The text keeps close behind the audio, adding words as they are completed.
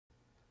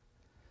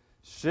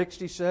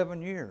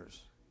67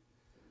 years.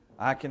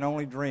 I can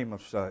only dream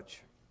of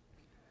such.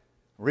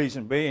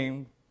 Reason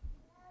being,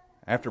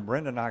 after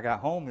Brenda and I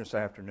got home this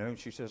afternoon,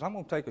 she says, I'm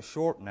going to take a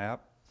short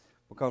nap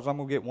because I'm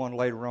going to get one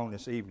later on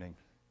this evening.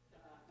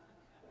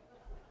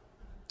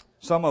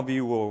 Some of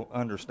you will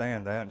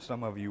understand that, and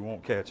some of you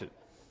won't catch it.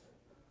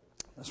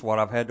 That's what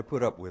I've had to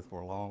put up with for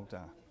a long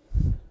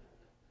time.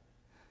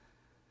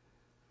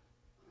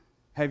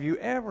 Have you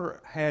ever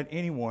had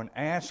anyone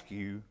ask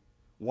you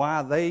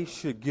why they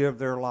should give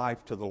their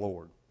life to the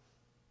Lord?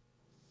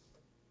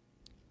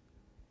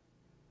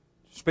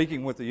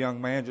 Speaking with a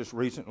young man just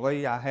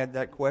recently, I had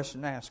that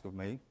question asked of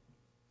me.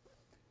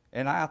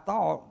 And I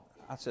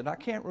said, I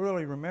can't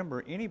really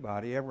remember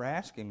anybody ever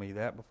asking me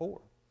that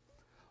before.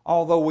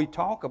 Although we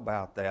talk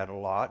about that a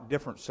lot,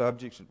 different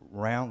subjects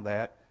around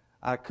that,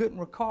 I couldn't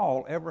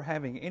recall ever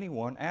having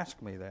anyone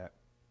ask me that.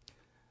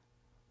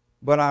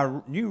 But I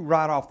knew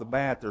right off the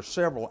bat there's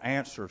several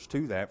answers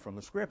to that from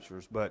the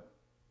Scriptures. But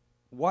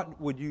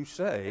what would you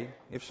say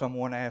if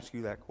someone asked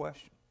you that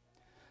question?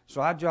 So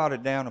I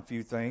jotted down a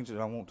few things that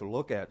I want to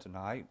look at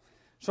tonight.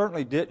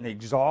 Certainly didn't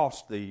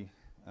exhaust the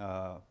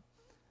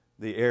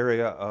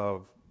area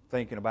of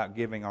thinking about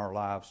giving our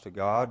lives to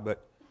God,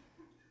 but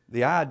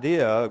the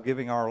idea of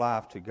giving our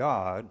life to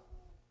God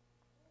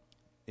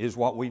is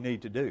what we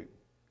need to do.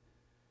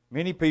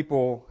 Many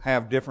people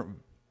have different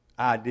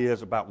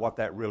ideas about what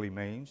that really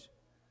means.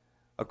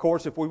 Of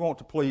course, if we want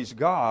to please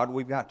God,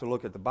 we've got to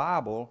look at the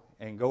Bible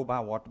and go by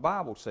what the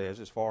Bible says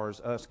as far as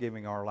us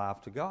giving our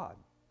life to God.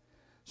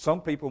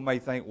 Some people may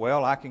think,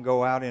 well, I can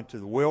go out into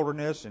the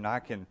wilderness and I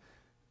can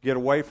get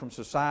away from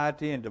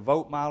society and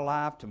devote my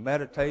life to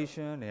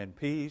meditation and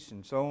peace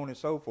and so on and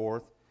so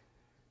forth,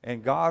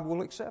 and God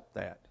will accept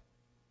that.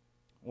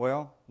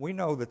 Well, we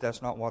know that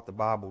that's not what the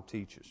Bible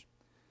teaches.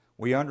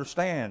 We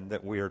understand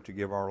that we are to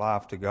give our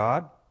life to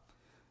God.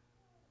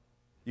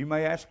 You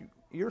may ask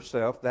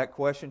yourself that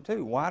question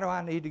too. Why do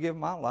I need to give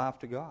my life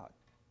to God?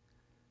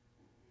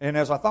 And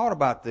as I thought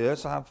about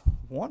this,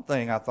 one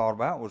thing I thought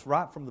about was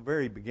right from the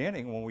very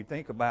beginning when we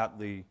think about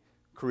the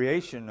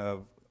creation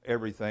of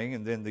everything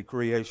and then the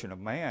creation of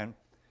man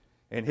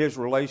and his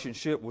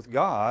relationship with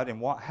God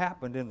and what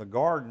happened in the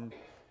garden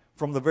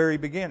from the very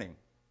beginning.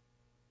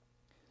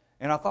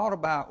 And I thought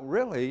about,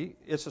 really,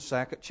 it's a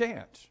second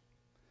chance.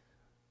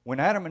 When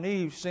Adam and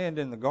Eve sinned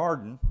in the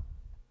garden,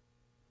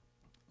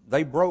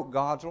 they broke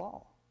God's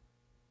law.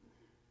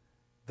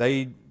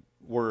 They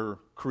were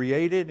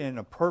created in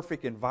a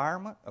perfect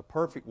environment, a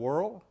perfect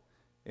world,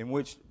 in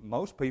which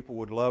most people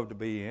would love to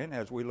be in.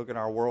 As we look at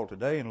our world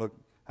today and look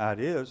how it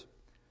is,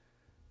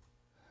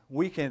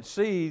 we can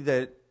see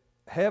that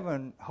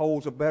heaven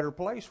holds a better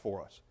place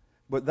for us.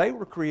 But they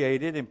were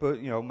created and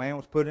man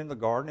was put in the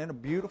garden in a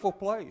beautiful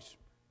place,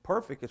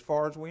 perfect as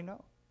far as we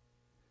know.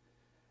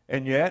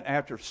 And yet,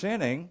 after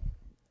sinning,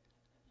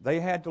 they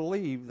had to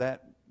leave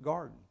that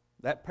garden,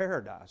 that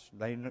paradise.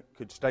 They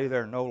could stay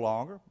there no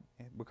longer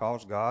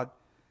because God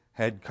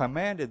had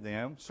commanded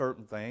them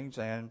certain things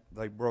and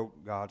they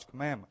broke God's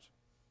commandments.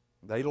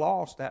 They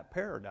lost that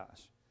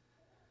paradise.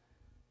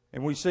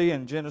 And we see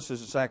in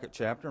Genesis, the 2nd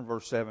chapter, in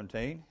verse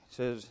 17, it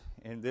says,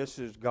 and this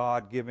is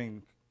God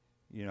giving,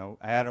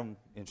 Adam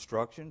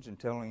instructions and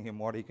telling him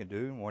what he can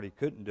do and what he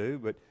couldn't do.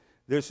 But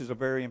this is a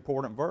very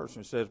important verse.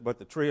 It says, but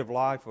the tree of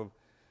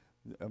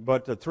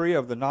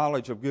the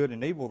knowledge of good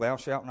and evil, thou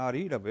shalt not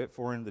eat of it,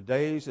 for in the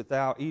days that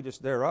thou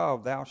eatest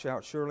thereof, thou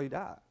shalt surely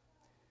die.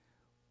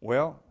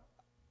 Well,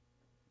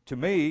 to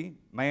me,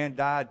 man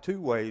died two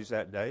ways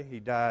that day. He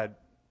died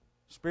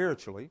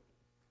spiritually,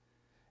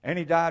 and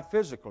he died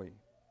physically,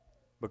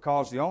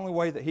 because the only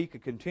way that he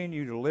could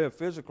continue to live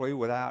physically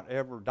without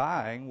ever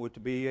dying was to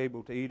be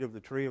able to eat of the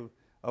tree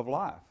of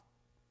life.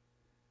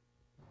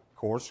 Of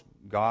course,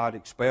 God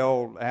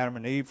expelled Adam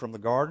and Eve from the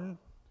garden,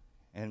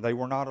 and they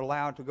were not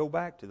allowed to go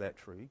back to that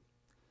tree.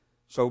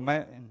 So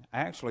man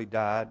actually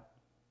died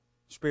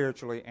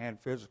spiritually and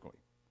physically.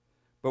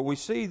 But we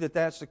see that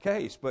that's the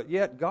case. But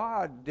yet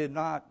God did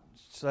not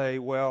say,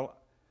 well,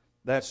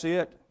 that's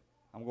it.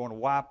 I'm going to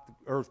wipe the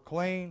earth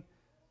clean.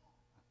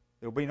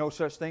 There'll be no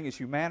such thing as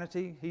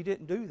humanity. He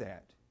didn't do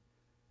that.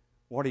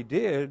 What he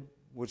did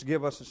was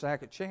give us a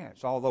second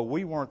chance. Although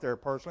we weren't there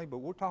personally, but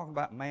we're talking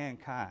about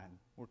mankind.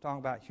 We're talking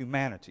about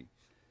humanity.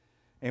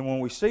 And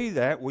when we see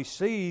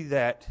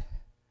that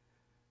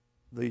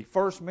the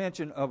first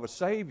mention of a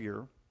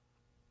Savior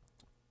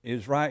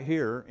is right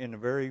here in the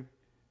very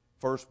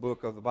first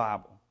book of the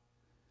Bible.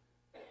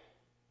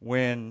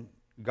 When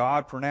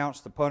God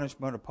pronounced the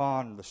punishment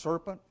upon the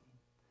serpent,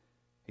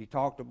 he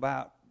talked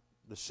about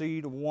the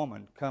seed of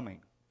woman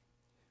coming.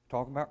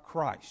 Talking about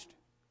Christ.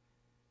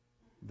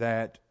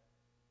 That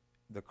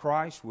the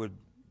Christ would,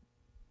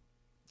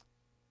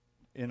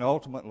 and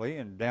ultimately,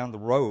 and down the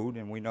road,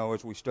 and we know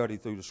as we study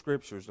through the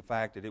Scriptures, the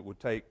fact that it would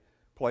take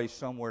place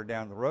somewhere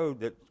down the road,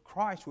 that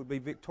Christ would be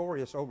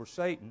victorious over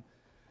Satan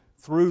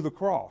through the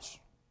cross.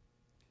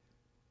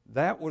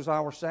 That was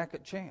our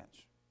second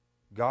chance.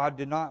 God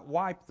did not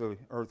wipe the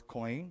earth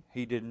clean.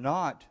 He did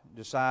not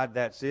decide,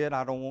 that's it,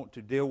 I don't want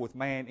to deal with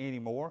man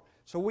anymore.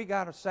 So we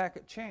got a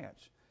second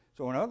chance.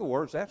 So in other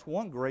words, that's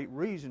one great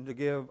reason to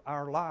give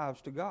our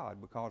lives to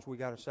God, because we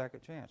got a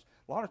second chance.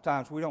 A lot of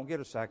times we don't get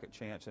a second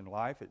chance in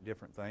life at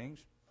different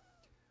things.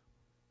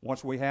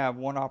 Once we have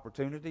one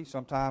opportunity,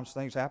 sometimes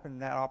things happen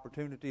and that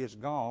opportunity is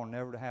gone,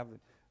 never to have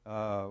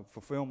the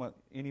fulfillment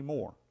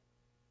anymore.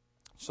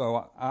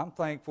 So I'm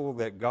thankful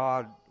that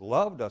God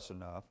loved us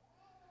enough,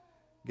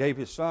 gave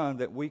His Son,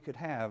 that we could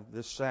have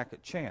this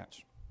second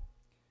chance.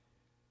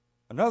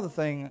 Another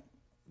thing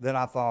that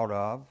I thought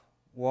of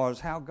was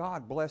how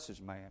God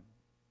blesses man.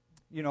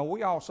 You know,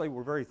 we all say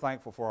we're very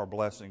thankful for our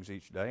blessings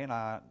each day, and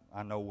I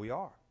know we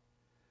are.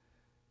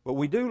 But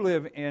we do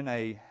live in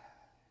a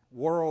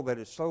world that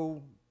is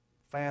so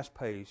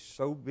fast-paced,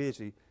 so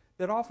busy,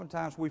 that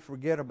oftentimes we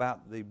forget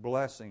about the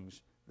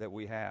blessings that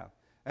we have.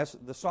 That's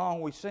the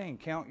song we sing,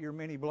 Count Your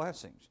Many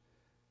Blessings.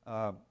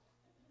 I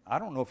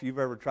don't know if you've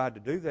ever tried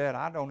to do that.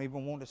 I don't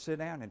even want to sit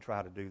down and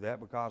try to do that,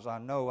 because I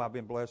know I've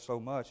been blessed so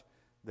much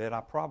that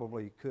I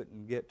probably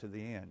couldn't get to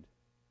the end.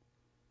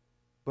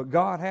 But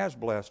God has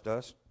blessed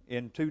us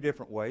in two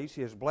different ways.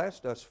 He has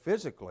blessed us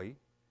physically.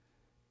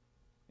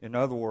 In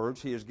other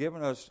words, He has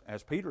given us,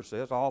 as Peter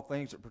says, all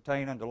things that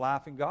pertain unto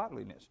life and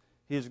godliness.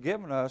 He has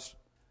given us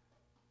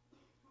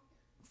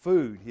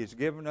food. He has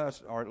given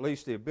us, or at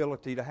least the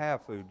ability to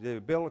have food, the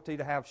ability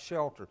to have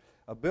shelter,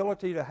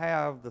 ability to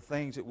have the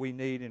things that we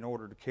need in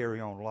order to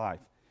carry on life.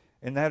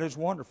 And that is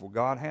wonderful.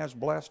 God has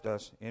blessed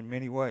us in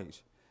many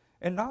ways.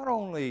 And not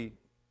only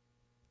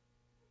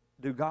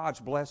do God's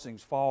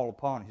blessings fall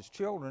upon His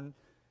children,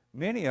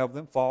 many of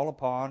them fall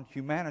upon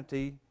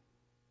humanity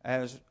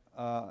as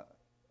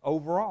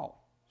overall.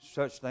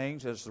 Such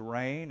things as the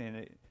rain,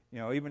 and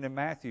even in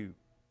Matthew,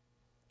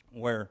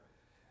 where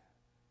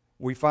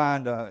we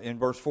find in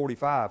verse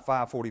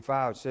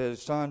 5:45, it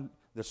says,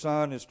 the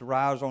sun is to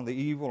rise on the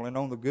evil and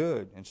on the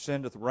good, and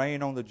sendeth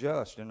rain on the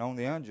just and on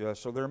the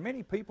unjust. So there are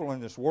many people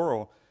in this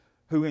world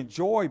who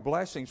enjoy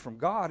blessings from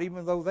God,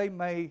 even though they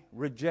may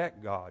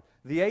reject God.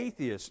 The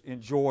atheist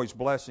enjoys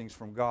blessings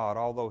from God,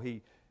 although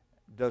he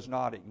does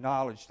not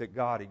acknowledge that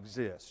God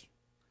exists.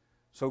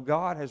 So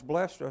God has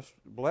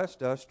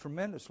blessed us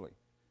tremendously.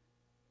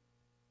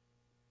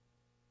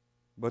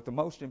 But the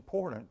most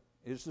important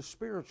is the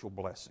spiritual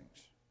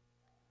blessings.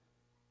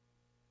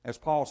 As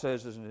Paul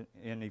says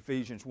in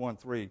Ephesians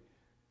 1:3,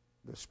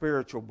 the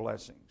spiritual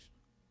blessings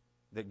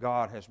that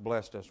God has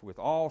blessed us with,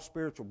 all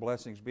spiritual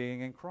blessings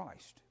being in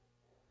Christ.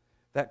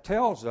 That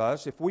tells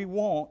us, if we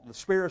want the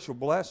spiritual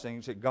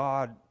blessings that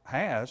God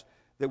has,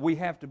 that we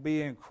have to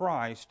be in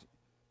Christ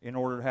in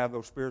order to have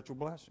those spiritual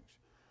blessings.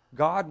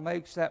 God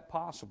makes that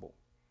possible.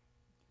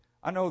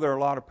 I know there are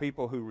a lot of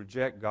people who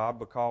reject God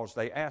because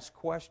they ask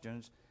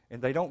questions and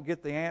they don't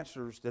get the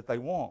answers that they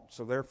want,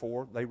 so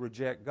therefore they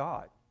reject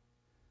God.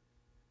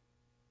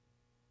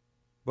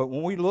 But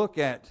when we look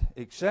at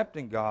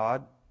accepting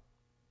God,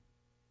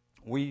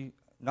 we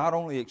not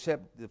only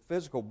accept the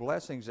physical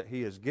blessings that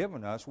He has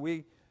given us,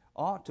 we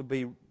ought to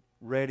be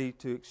ready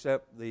to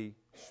accept the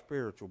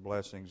spiritual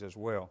blessings as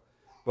well.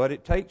 But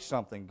it takes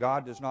something.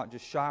 God does not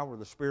just shower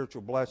the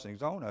spiritual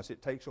blessings on us.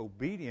 It takes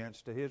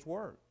obedience to His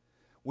Word.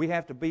 We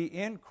have to be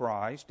in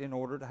Christ in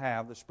order to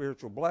have the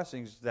spiritual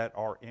blessings that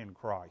are in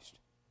Christ.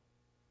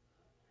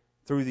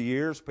 Through the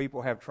years,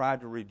 people have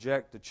tried to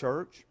reject the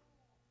church.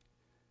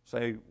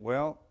 Say,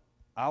 well,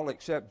 I'll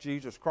accept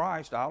Jesus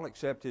Christ, I'll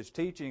accept His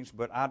teachings,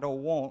 but I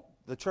don't want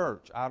the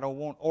church. I don't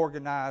want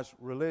organized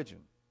religion.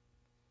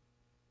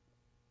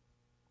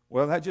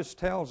 Well, that just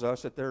tells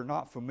us that they're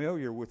not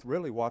familiar with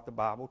really what the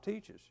Bible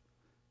teaches,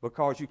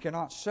 because you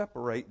cannot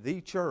separate the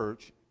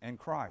church and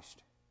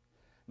Christ.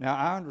 Now,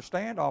 I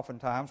understand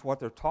oftentimes what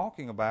they're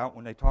talking about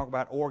when they talk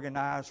about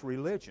organized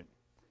religion.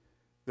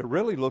 They're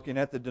really looking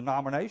at the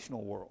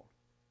denominational world,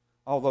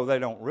 although they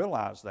don't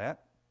realize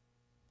that.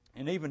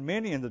 And even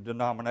many in the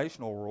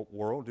denominational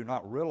world do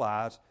not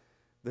realize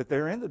that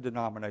they're in the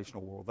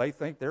denominational world. They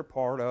think they're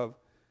part of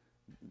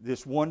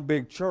this one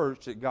big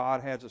church that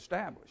God has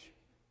established.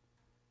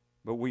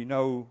 But we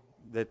know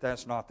that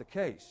that's not the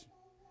case.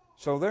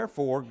 So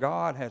therefore,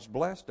 God has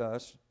blessed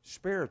us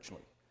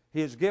spiritually. He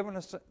has given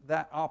us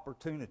that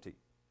opportunity.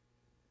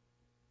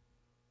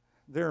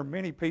 There are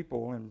many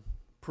people in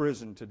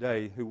prison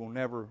today who will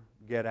never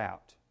get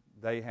out.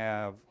 They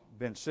have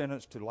been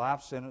sentenced to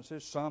life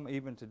sentences, some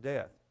even to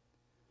death.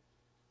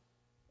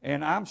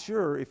 And I'm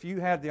sure if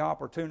you had the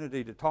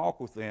opportunity to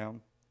talk with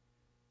them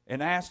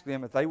and ask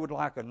them if they would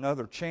like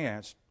another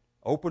chance,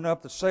 open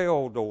up the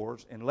cell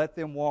doors and let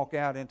them walk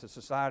out into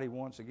society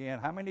once again,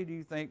 how many do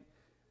you think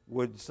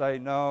would say,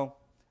 no,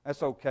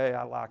 that's okay,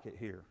 I like it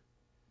here?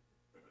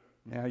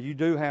 Now, you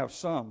do have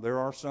some. There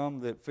are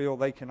some that feel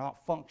they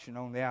cannot function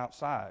on the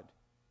outside,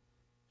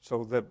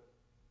 so that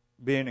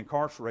being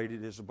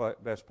incarcerated is the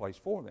best place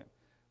for them.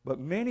 But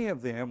many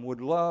of them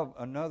would love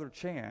another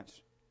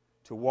chance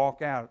to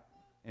walk out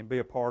and be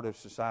a part of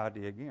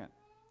society again.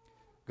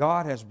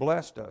 God has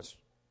blessed us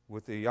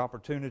with the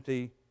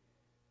opportunity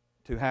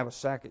to have a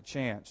second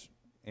chance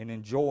and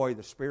enjoy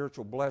the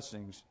spiritual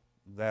blessings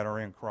that are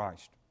in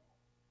Christ.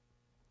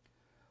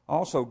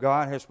 Also,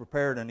 God has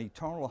prepared an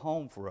eternal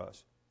home for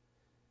us.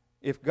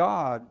 If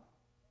God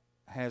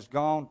has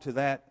gone to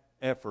that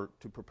effort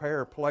to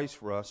prepare a place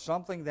for us,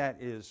 something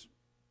that is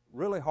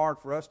really hard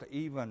for us to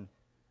even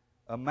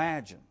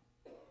imagine.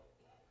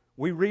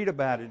 We read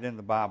about it in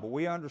the Bible.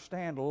 We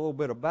understand a little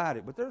bit about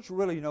it, but there's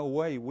really no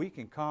way we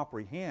can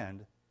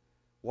comprehend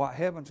what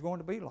heaven's going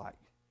to be like.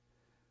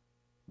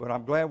 But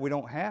I'm glad we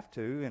don't have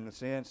to, in the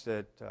sense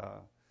that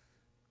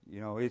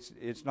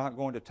it's not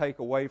going to take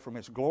away from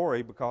its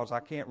glory, because I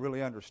can't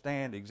really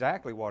understand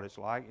exactly what it's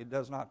like. It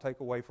does not take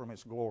away from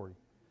its glory.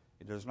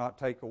 It does not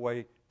take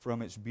away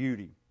from its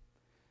beauty.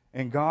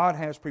 And God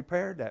has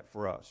prepared that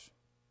for us.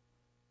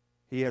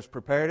 He has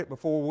prepared it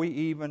before we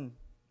even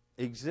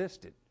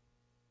existed,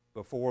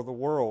 before the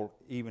world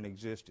even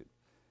existed.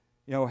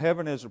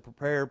 Heaven is a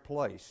prepared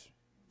place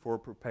for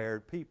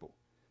prepared people.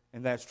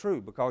 And that's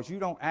true, because you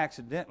don't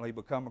accidentally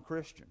become a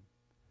Christian.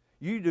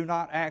 You do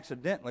not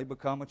accidentally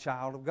become a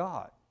child of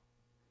God.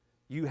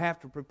 You have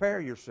to prepare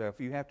yourself.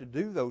 You have to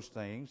do those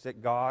things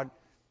that God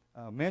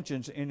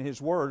mentions in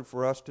His Word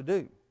for us to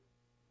do.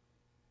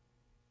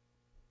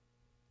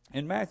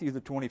 In Matthew,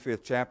 the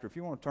 25th chapter, if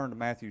you want to turn to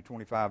Matthew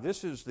 25,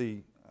 this is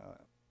the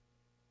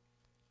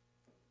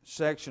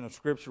section of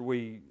Scripture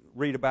we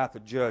read about the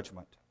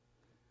judgment.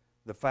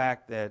 The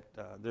fact that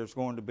there's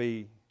going to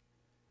be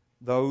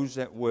those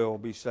that will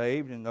be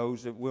saved and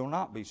those that will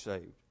not be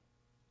saved.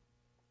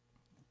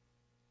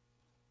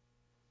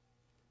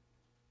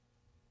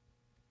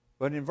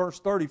 But in verse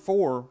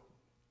 34,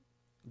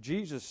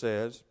 Jesus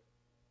says,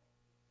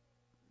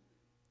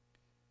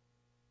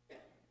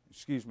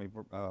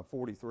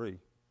 43.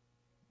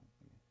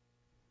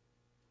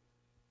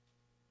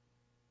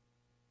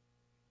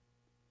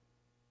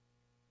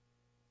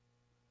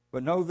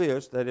 But know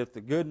this, that if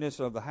the goodness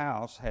of the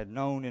house had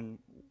known in...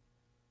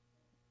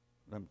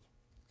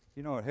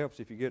 it helps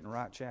if you get in the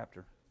right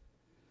chapter.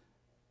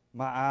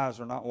 My eyes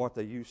are not what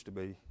they used to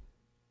be.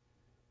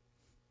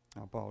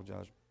 I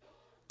apologize.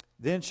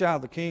 Then shall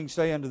the king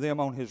say unto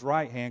them on his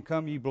right hand,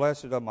 Come ye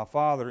blessed of my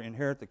Father,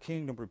 inherit the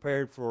kingdom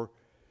prepared for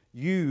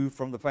you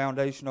from the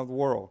foundation of the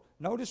world.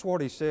 Notice what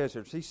he says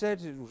here. He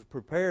says it was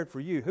prepared for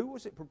you. Who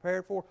was it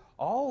prepared for?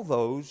 All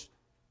those,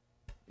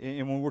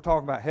 and when we're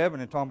talking about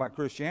heaven and talking about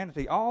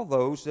Christianity, all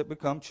those that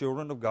become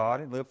children of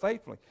God and live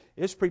faithfully.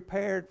 It's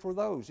prepared for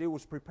those. It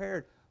was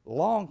prepared a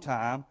long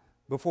time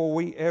before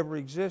we ever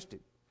existed.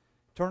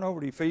 Turn over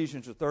to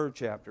Ephesians, the 3rd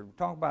chapter. We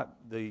talk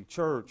about the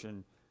church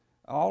and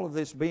all of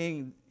this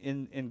being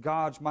in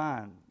God's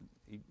mind,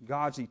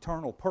 God's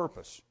eternal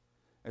purpose.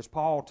 As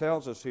Paul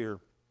tells us here,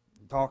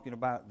 talking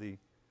about the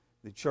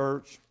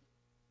church.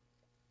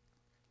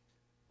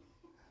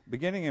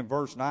 Beginning in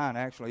verse 9,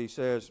 actually, he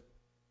says,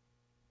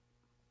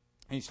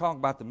 he's talking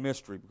about the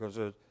mystery, because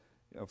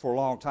for a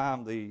long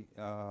time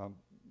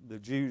the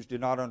Jews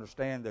did not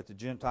understand that the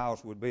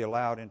Gentiles would be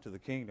allowed into the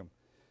kingdom.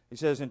 He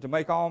says, And to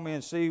make all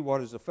men see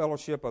what is the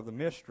fellowship of the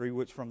mystery,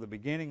 which from the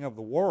beginning of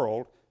the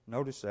world,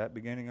 notice that,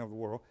 beginning of the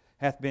world,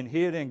 hath been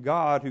hid in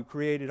God, who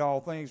created all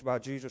things by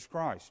Jesus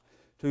Christ,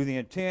 to the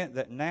intent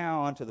that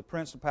now unto the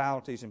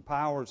principalities and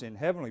powers in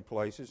heavenly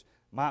places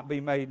might be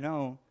made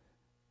known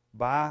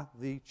by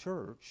the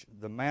church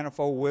the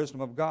manifold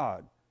wisdom of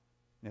God.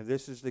 Now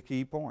this is the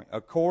key point.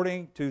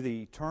 According to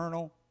the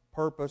eternal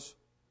purpose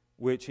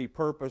which He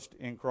purposed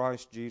in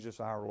Christ Jesus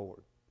our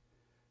Lord.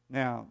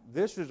 Now,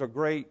 this is a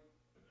great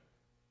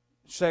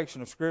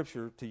section of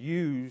Scripture to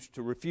use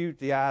to refute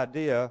the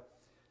idea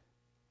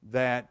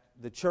that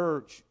the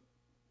church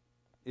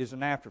is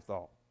an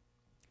afterthought.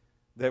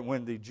 That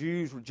when the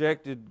Jews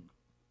rejected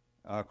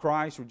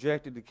Christ,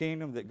 rejected the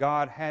kingdom, that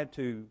God had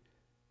to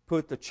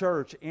put the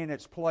church in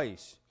its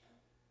place.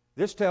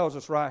 This tells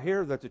us right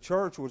here that the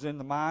church was in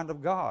the mind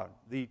of God,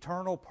 the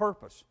eternal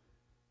purpose.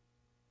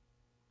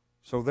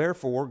 So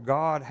therefore,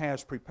 God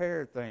has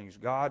prepared things.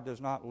 God does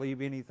not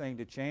leave anything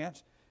to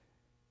chance.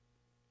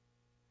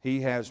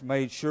 He has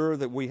made sure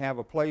that we have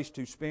a place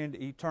to spend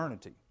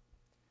eternity.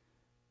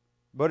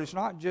 But it's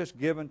not just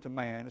given to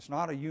man. It's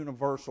not a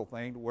universal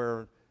thing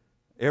where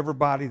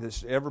everybody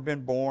that's ever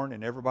been born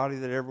and everybody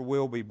that ever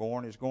will be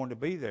born is going to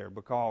be there,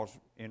 because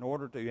in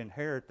order to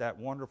inherit that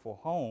wonderful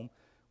home,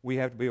 we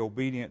have to be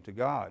obedient to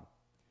God.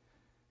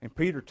 And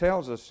Peter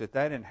tells us that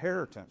that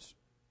inheritance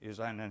is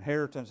an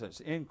inheritance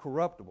that's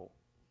incorruptible.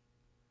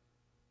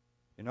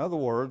 In other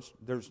words,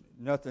 there's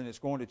nothing that's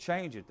going to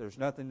change it. There's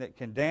nothing that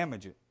can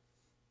damage it.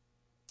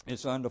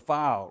 It's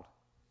undefiled.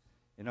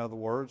 In other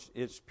words,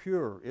 it's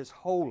pure. It's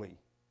holy.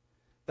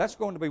 That's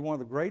going to be one of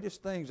the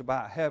greatest things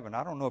about heaven.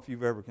 I don't know if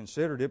you've ever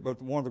considered it,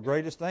 but one of the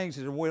greatest things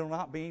is there will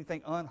not be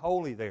anything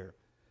unholy there.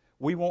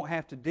 We won't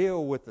have to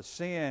deal with the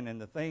sin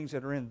and the things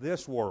that are in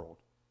this world.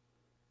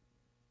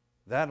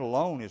 That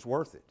alone is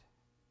worth it.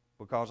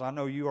 Because I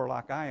know you are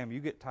like I am.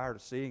 You get tired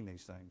of seeing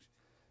these things.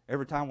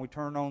 Every time we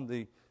turn on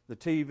the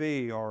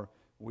TV or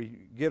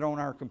we get on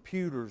our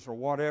computers or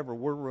whatever,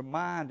 we're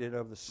reminded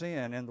of the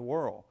sin in the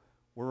world.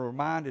 We're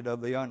reminded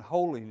of the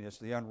unholiness,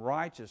 the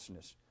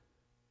unrighteousness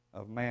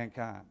of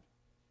mankind.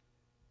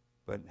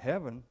 But in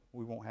heaven,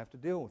 we won't have to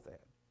deal with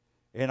that.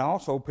 And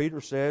also,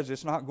 Peter says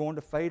it's not going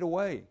to fade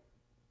away.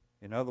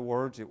 In other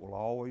words, it will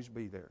always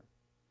be there.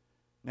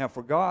 Now,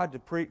 for God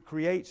to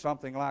create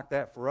something like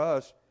that for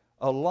us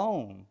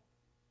alone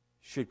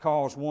should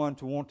cause one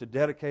to want to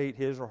dedicate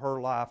his or her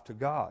life to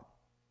God.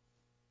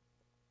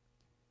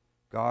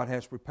 God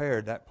has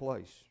prepared that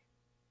place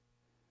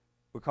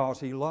because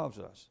He loves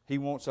us. He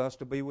wants us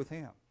to be with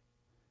Him.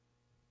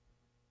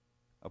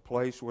 A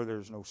place where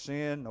there's no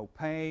sin, no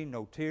pain,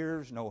 no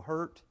tears, no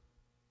hurt.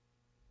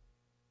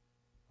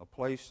 A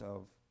place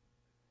of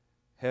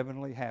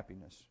heavenly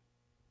happiness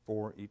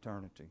for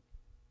eternity.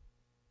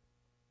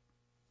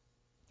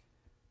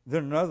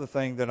 Then another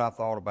thing that I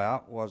thought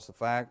about was the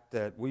fact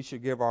that we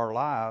should give our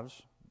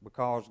lives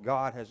because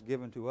God has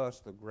given to us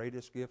the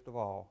greatest gift of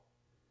all,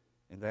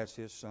 and that's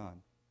His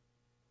Son.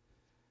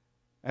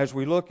 As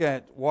we look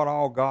at what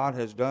all God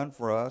has done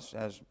for us,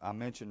 as I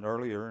mentioned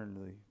earlier in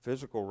the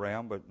physical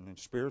realm, but in the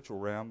spiritual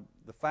realm,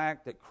 the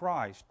fact that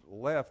Christ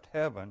left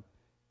heaven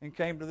and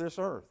came to this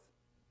earth.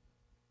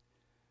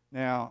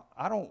 Now,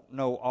 I don't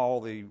know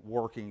all the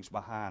workings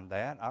behind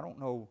that. I don't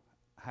know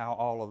how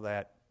all of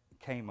that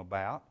came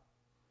about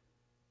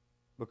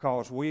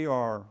because we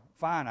are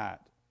finite.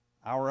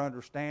 Our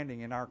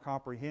understanding and our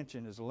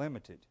comprehension is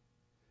limited.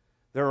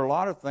 There are a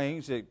lot of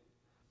things that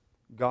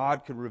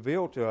God could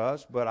reveal to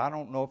us, but I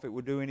don't know if it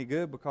would do any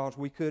good because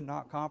we could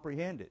not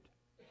comprehend it.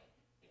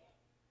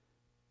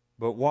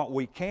 But what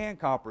we can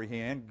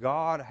comprehend,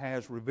 God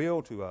has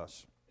revealed to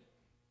us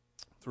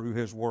through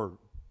His Word.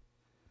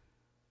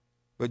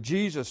 But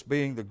Jesus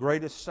being the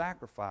greatest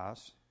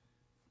sacrifice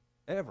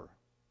ever,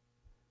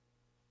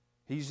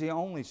 He's the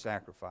only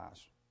sacrifice.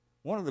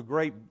 One of the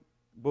great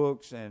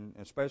books, and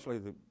especially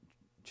the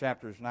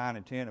chapters 9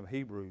 and 10 of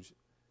Hebrews,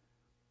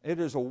 it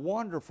is a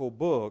wonderful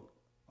book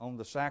on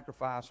the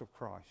sacrifice of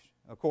Christ.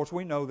 Of course,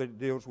 we know that it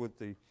deals with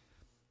the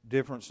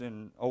difference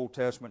in Old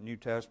Testament, New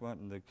Testament,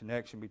 and the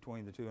connection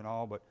between the two and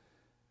all, but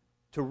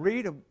to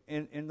read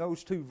in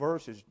those two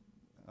verses,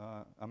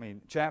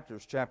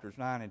 chapters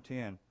 9 and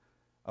 10,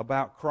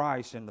 about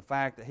Christ and the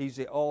fact that He's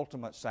the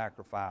ultimate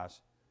sacrifice,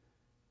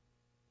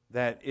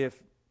 that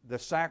if the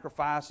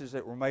sacrifices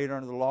that were made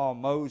under the law of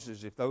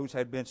Moses, if those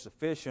had been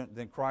sufficient,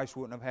 then Christ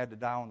wouldn't have had to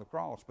die on the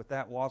cross, but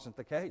that wasn't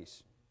the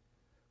case.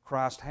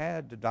 Christ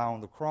had to die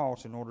on the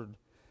cross in order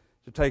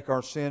to take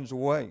our sins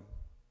away.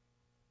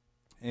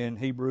 In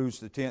Hebrews,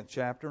 the 10th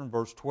chapter, in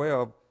verse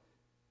 12,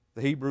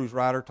 the Hebrews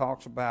writer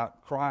talks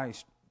about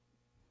Christ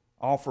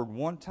offered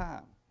one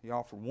time. He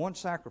offered one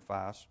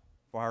sacrifice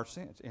for our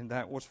sins, and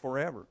that was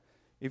forever.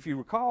 If you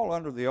recall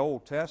under the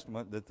Old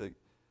Testament that the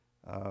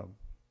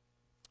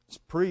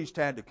priest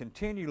had to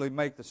continually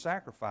make the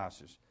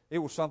sacrifices. It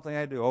was something they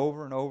had to do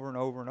over and over and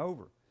over and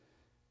over.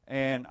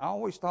 And I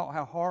always thought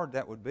how hard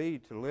that would be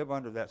to live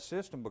under that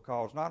system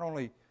because not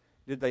only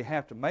did they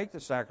have to make the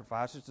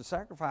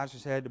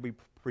sacrifices had to be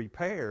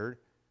prepared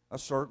a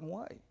certain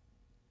way.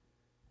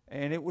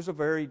 And it was a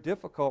very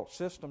difficult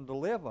system to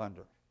live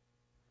under.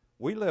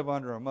 We live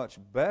under a much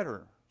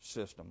better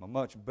system, a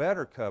much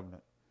better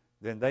covenant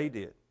than they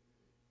did.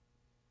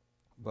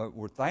 But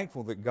we're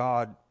thankful that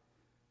God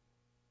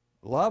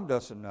loved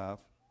us enough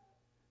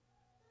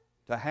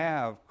to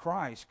have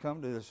Christ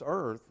come to this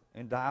earth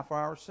and die for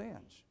our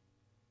sins.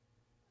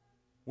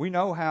 We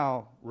know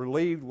how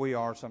relieved we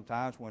are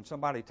sometimes when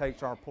somebody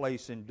takes our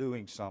place in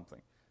doing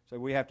something. So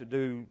we have to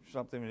do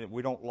something that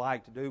we don't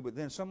like to do, but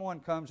then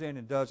someone comes in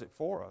and does it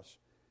for us.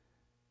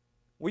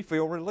 We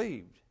feel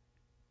relieved.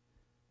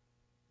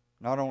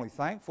 Not only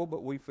thankful,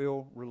 but we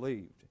feel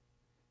relieved.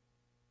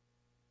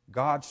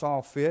 God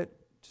saw fit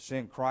to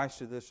send Christ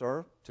to this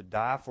earth to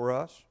die for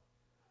us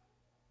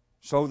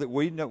so that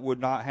we would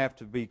not have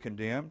to be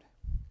condemned.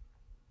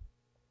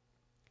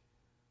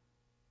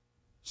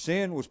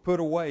 Sin was put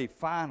away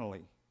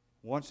finally,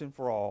 once and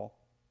for all,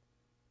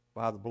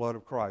 by the blood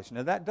of Christ.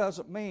 Now that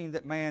doesn't mean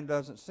that man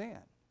doesn't sin.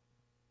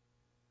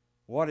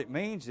 What it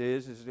means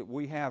is that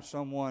we have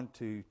someone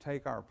to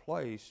take our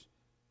place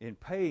in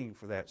paying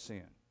for that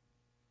sin,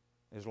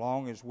 as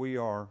long as we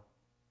are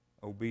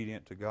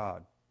obedient to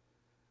God.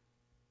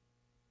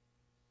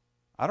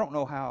 I don't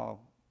know how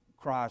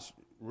Christ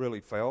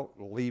really felt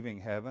leaving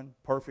heaven,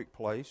 perfect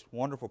place,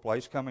 wonderful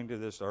place, coming to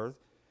this earth,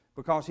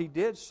 because He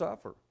did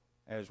suffer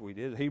as we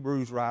did. The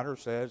Hebrews writer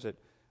says that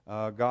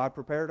God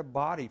prepared a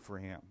body for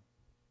Him.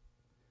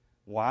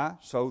 Why?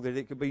 So that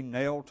it could be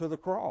nailed to the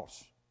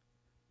cross.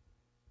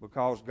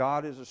 Because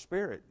God is a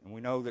spirit, and we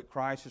know that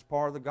Christ is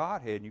part of the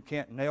Godhead, and you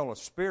can't nail a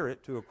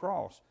spirit to a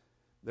cross.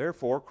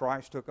 Therefore,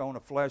 Christ took on a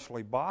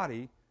fleshly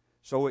body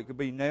so it could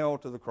be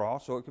nailed to the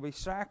cross, so it could be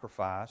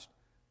sacrificed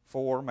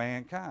for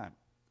mankind.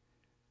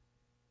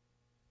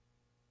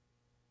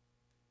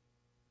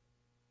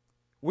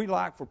 We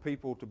like for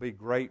people to be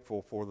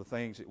grateful for the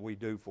things that we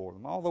do for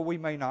them, although we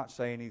may not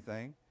say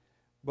anything,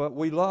 but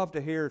we love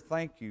to hear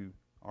thank you,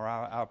 or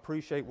I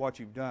appreciate what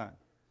you've done.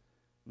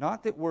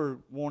 Not that we're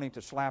wanting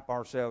to slap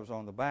ourselves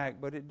on the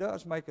back, but it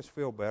does make us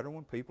feel better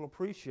when people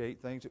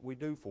appreciate things that we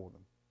do for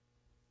them.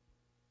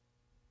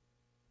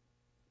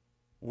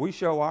 We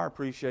show our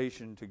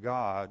appreciation to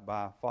God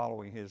by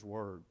following His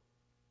Word.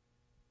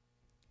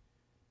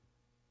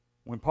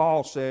 When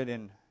Paul said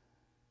in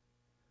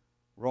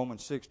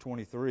Romans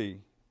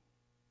 6:23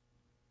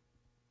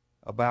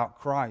 about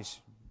Christ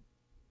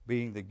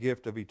being the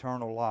gift of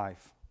eternal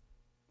life,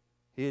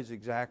 he is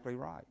exactly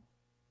right.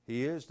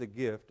 He is the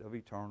gift of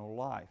eternal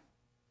life.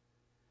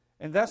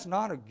 And that's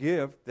not a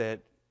gift that,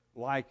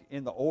 like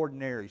in the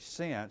ordinary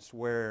sense,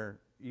 where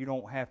you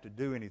don't have to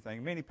do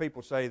anything. Many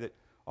people say that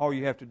all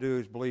you have to do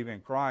is believe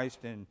in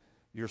Christ and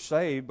you're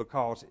saved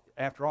because,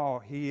 after all,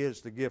 He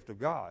is the gift of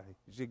God.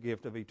 He's the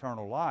gift of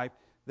eternal life.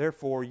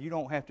 Therefore, you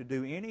don't have to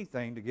do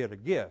anything to get a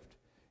gift.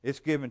 It's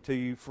given to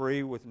you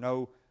free with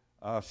no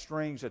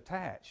strings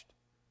attached.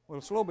 Well,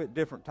 it's a little bit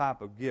different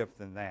type of gift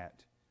than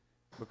that,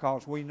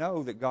 because we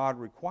know that God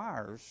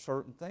requires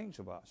certain things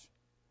of us.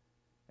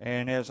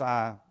 And as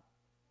I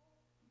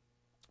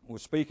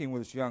was speaking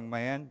with this young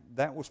man,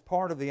 that was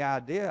part of the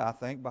idea, I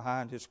think,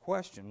 behind his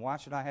question. Why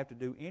should I have to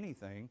do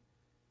anything?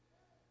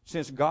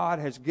 Since God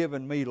has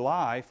given me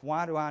life,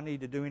 why do I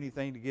need to do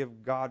anything to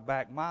give God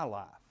back my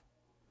life?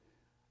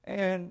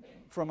 And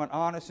from an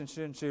honest and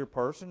sincere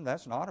person,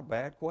 that's not a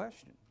bad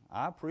question.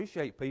 I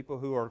appreciate people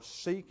who are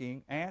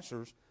seeking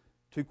answers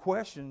to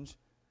questions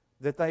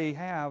that they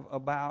have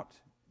about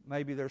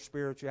maybe their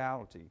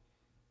spirituality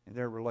and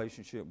their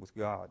relationship with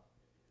God.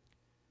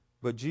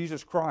 But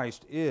Jesus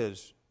Christ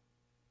is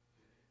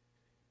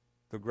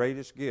the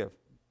greatest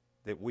gift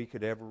that we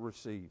could ever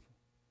receive.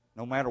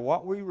 No matter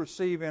what we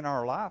receive in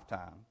our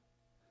lifetime,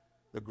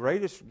 the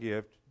greatest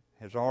gift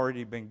has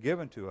already been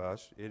given to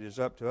us. It is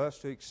up to us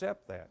to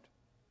accept that.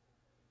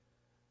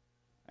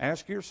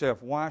 Ask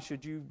yourself, why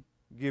should you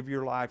give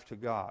your life to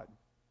God?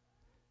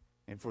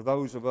 And for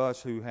those of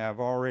us who have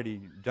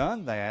already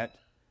done that,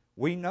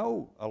 we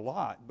know a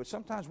lot, but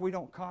sometimes we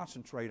don't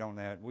concentrate on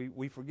that.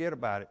 We forget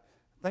about it.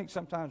 I think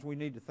sometimes we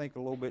need to think a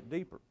little bit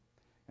deeper.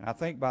 And I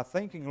think by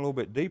thinking a little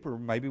bit deeper,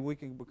 maybe we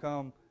can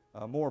become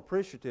more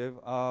appreciative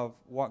of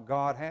what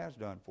God has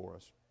done for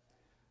us.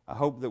 I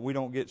hope that we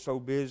don't get so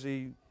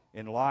busy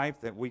in life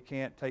that we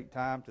can't take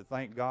time to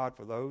thank God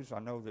for those. I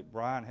know that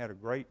Brian had a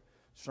great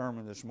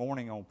sermon this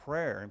morning on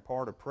prayer, and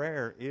part of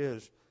prayer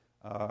is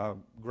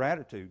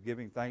gratitude,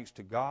 giving thanks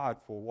to God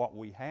for what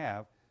we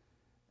have,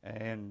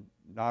 and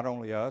not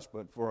only us,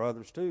 but for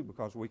others too,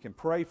 because we can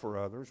pray for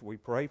others. We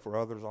pray for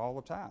others all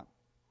the time.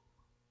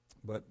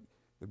 But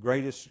the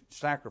greatest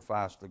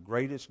sacrifice, the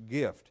greatest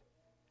gift,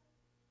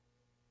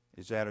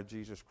 is that of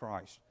Jesus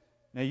Christ.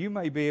 Now, you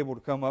may be able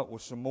to come up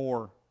with some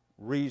more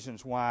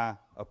reasons why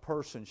a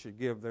person should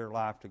give their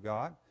life to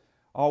God.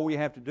 All we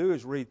have to do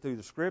is read through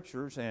the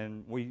Scriptures,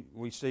 and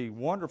we see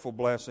wonderful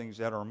blessings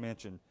that are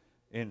mentioned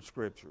in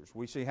Scriptures.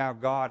 We see how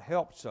God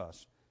helps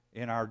us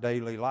in our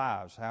daily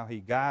lives, how He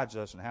guides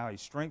us and how He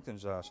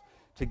strengthens us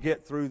to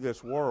get through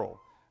this world.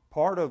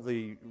 Part of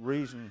the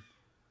reason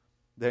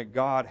that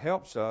God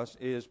helps us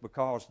is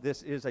because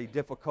this is a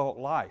difficult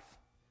life.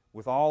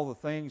 With all the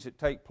things that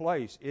take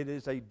place, it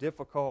is a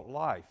difficult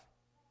life.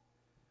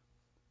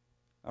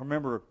 I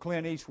remember a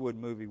Clint Eastwood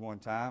movie one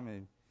time,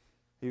 and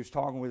he was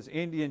talking with his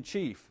Indian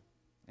chief,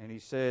 and he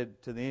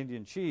said to the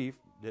Indian chief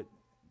that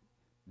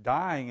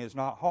dying is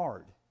not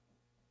hard.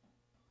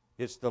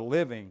 It's the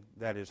living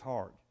that is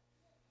hard.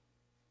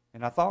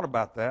 And I thought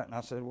about that, and I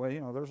said,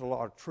 well, there's a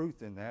lot of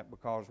truth in that,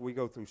 because we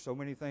go through so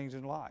many things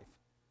in life.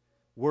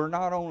 We're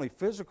not only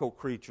physical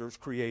creatures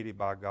created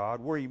by God,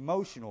 we're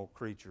emotional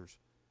creatures.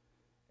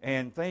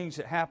 And things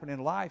that happen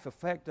in life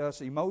affect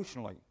us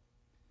emotionally.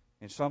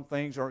 And some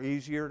things are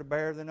easier to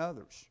bear than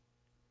others.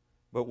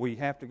 But we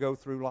have to go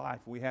through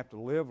life. We have to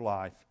live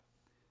life.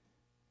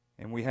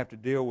 And we have to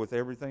deal with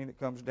everything that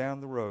comes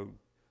down the road.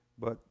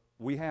 But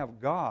we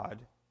have God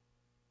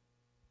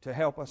to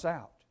help us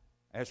out.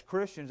 As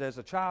Christians, as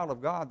a child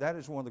of God, that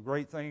is one of the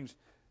great things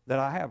that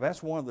I have.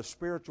 That's one of the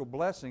spiritual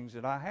blessings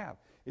that I have,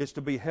 is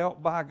to be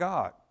helped by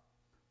God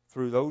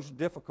through those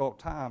difficult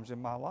times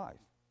in my life.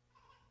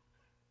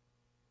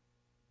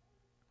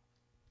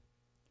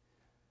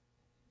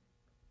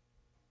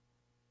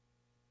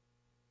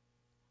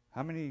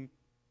 How many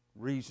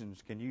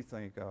reasons can you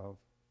think of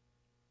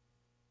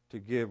to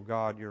give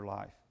God your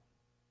life?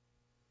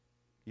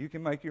 You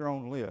can make your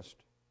own list.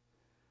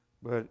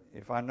 But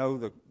if I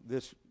know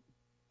this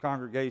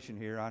congregation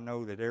here, I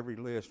know that every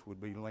list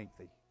would be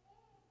lengthy.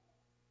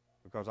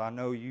 Because I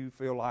know you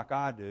feel like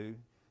I do,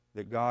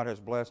 that God has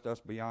blessed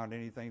us beyond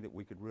anything that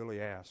we could really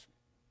ask.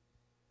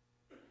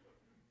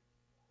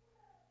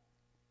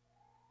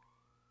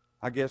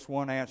 I guess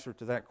one answer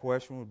to that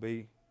question would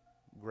be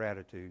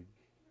gratitude.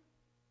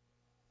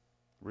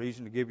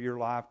 Reason to give your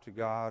life to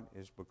God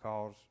is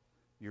because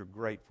you're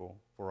grateful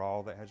for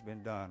all that has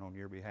been done on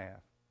your behalf.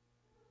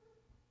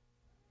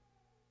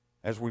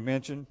 As we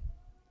mentioned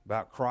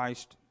about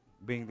Christ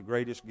being the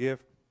greatest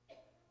gift,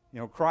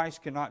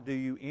 Christ cannot do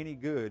you any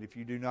good if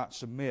you do not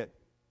submit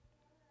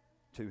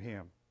to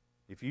Him.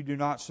 If you do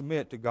not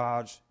submit to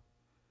God's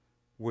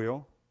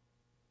will,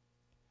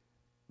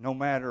 no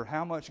matter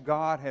how much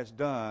God has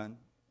done,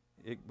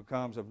 it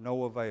becomes of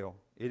no avail.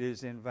 It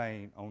is in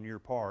vain on your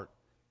part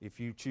if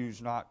you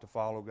choose not to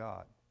follow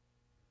God.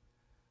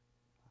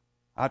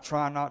 I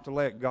try not to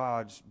let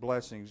God's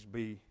blessings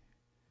be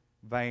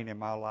vain in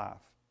my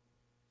life.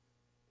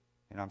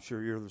 And I'm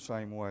sure you're the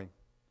same way.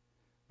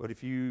 But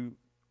if you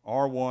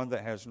are one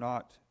that has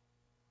not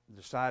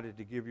decided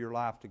to give your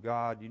life to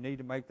God, you need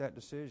to make that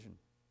decision,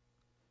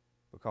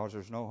 because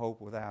there's no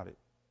hope without it.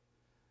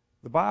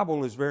 The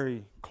Bible is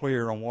very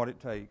clear on what it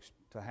takes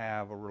to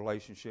have a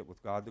relationship with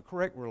God, the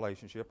correct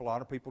relationship. A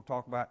lot of people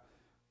talk about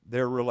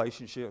their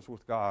relationships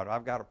with God.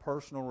 I've got a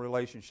personal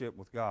relationship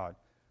with God.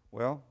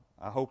 Well,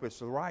 I hope it's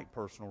the right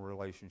personal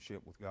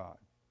relationship with God.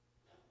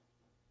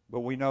 But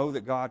we know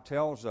that God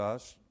tells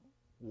us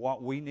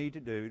what we need to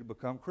do to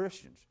become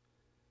Christians.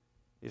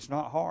 It's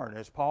not hard.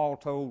 As Paul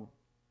told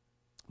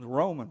the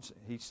Romans,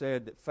 he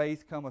said that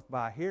faith cometh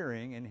by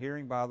hearing, and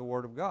hearing by the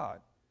Word of God.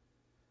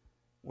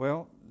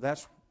 Well,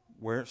 that's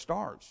where it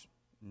starts.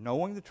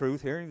 Knowing the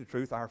truth, hearing the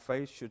truth, our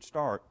faith should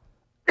start.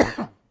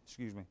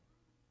 Excuse me.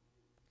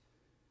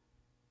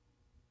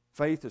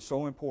 Faith is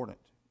so important,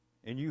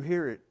 and you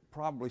hear it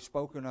probably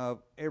spoken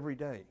of every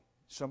day.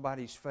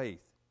 Somebody's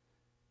faith.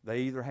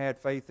 They either had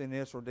faith in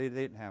this or they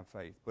didn't have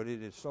faith. But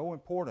it is so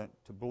important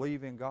to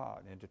believe in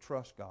God and to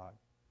trust God.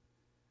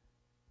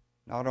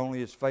 Not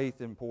only is faith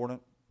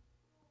important,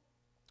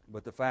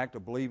 but the fact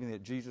of believing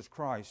that Jesus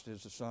Christ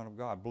is the Son of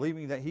God.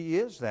 Believing that He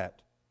is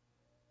that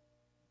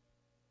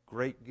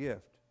great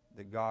gift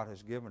that God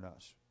has given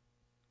us.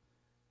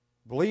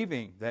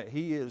 Believing that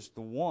He is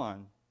the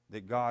one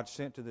that God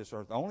sent to this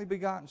earth, the only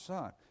begotten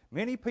Son.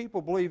 Many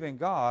people believe in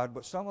God,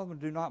 but some of them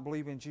do not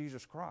believe in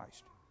Jesus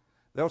Christ.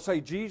 They'll say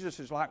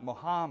Jesus is like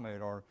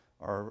Muhammad or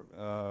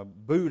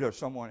Buddha or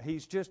someone.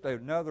 He's just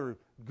another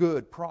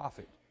good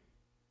prophet.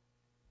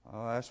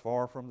 That's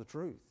far from the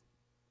truth.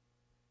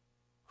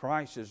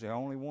 Christ is the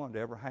only one to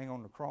ever hang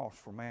on the cross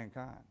for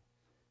mankind.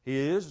 He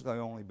is the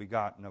only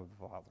begotten of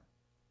the Father.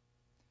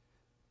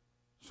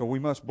 So we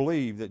must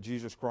believe that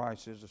Jesus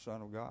Christ is the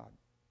Son of God.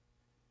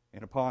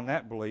 And upon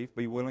that belief,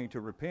 be willing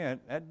to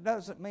repent. That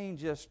doesn't mean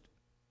just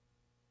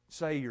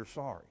say you're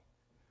sorry.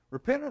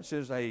 Repentance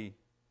is a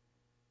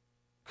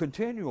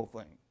continual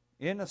thing,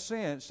 in a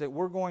sense that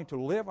we're going to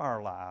live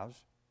our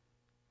lives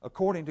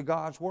according to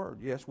God's Word.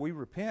 Yes, we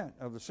repent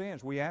of the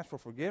sins. We ask for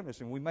forgiveness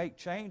and we make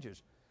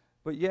changes.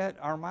 But yet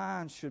our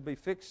minds should be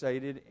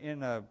fixated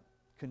in a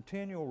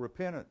continual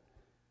repentant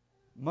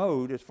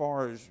mode, as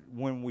far as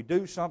when we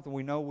do something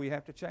we know we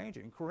have to change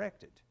it and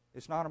correct it.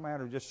 It's not a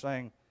matter of just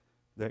saying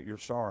that you're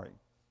sorry.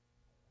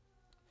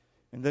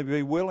 And then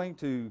be willing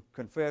to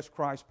confess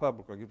Christ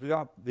publicly.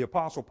 The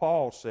Apostle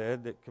Paul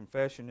said that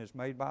confession is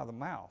made by the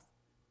mouth.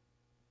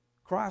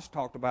 Christ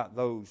talked about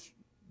those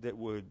that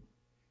would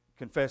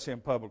confess Him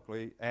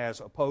publicly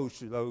as opposed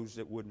to those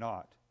that would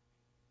not.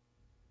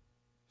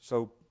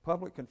 So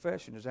public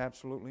confession is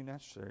absolutely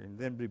necessary. And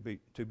then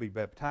to be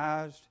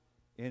baptized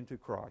into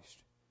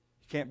Christ.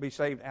 You can't be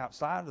saved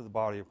outside of the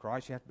body of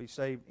Christ. You have to be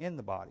saved in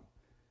the body.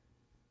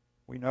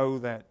 We know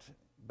that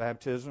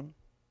baptism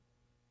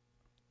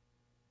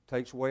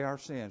takes away our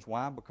sins.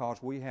 Why?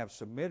 Because we have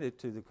submitted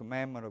to the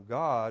commandment of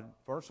God,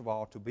 first of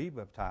all, to be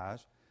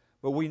baptized.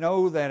 But we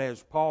know that,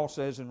 as Paul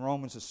says in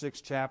Romans, the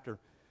 6th chapter,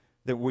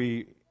 that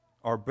we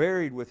are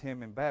buried with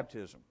Him in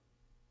baptism.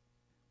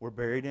 We're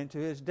buried into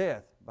His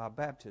death by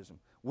baptism.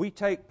 We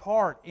take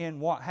part in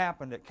what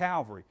happened at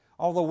Calvary.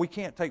 Although we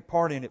can't take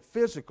part in it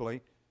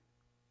physically,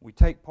 we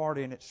take part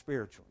in it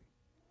spiritually.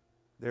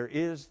 There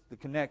is the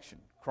connection.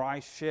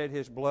 Christ shed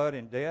His blood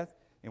in death,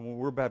 and when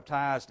we're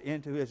baptized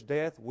into His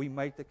death, we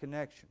make the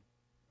connection.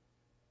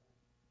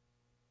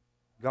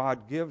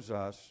 God gives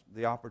us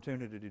the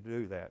opportunity to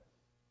do that.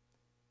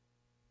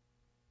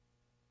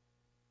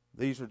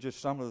 These are just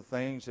some of the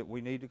things that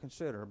we need to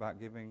consider about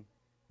giving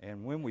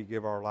and when we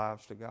give our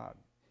lives to God.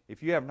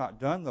 If you have not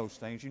done those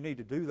things, you need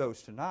to do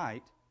those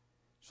tonight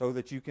so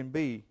that you can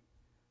be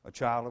a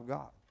child of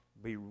God.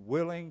 Be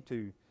willing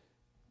to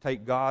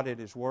take God at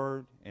His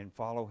word and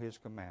follow His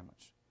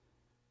commandments.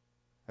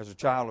 As a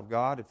child of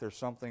God, if there's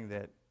something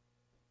that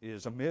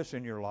is amiss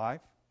in your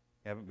life,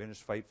 you haven't been as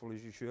faithful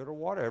as you should, or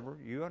whatever,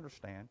 you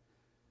understand,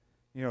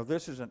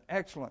 this is an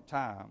excellent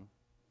time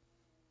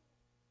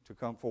to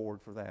come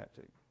forward for that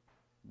too.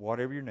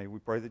 Whatever your need, we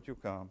pray that you'll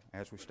come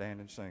as we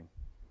stand and sing.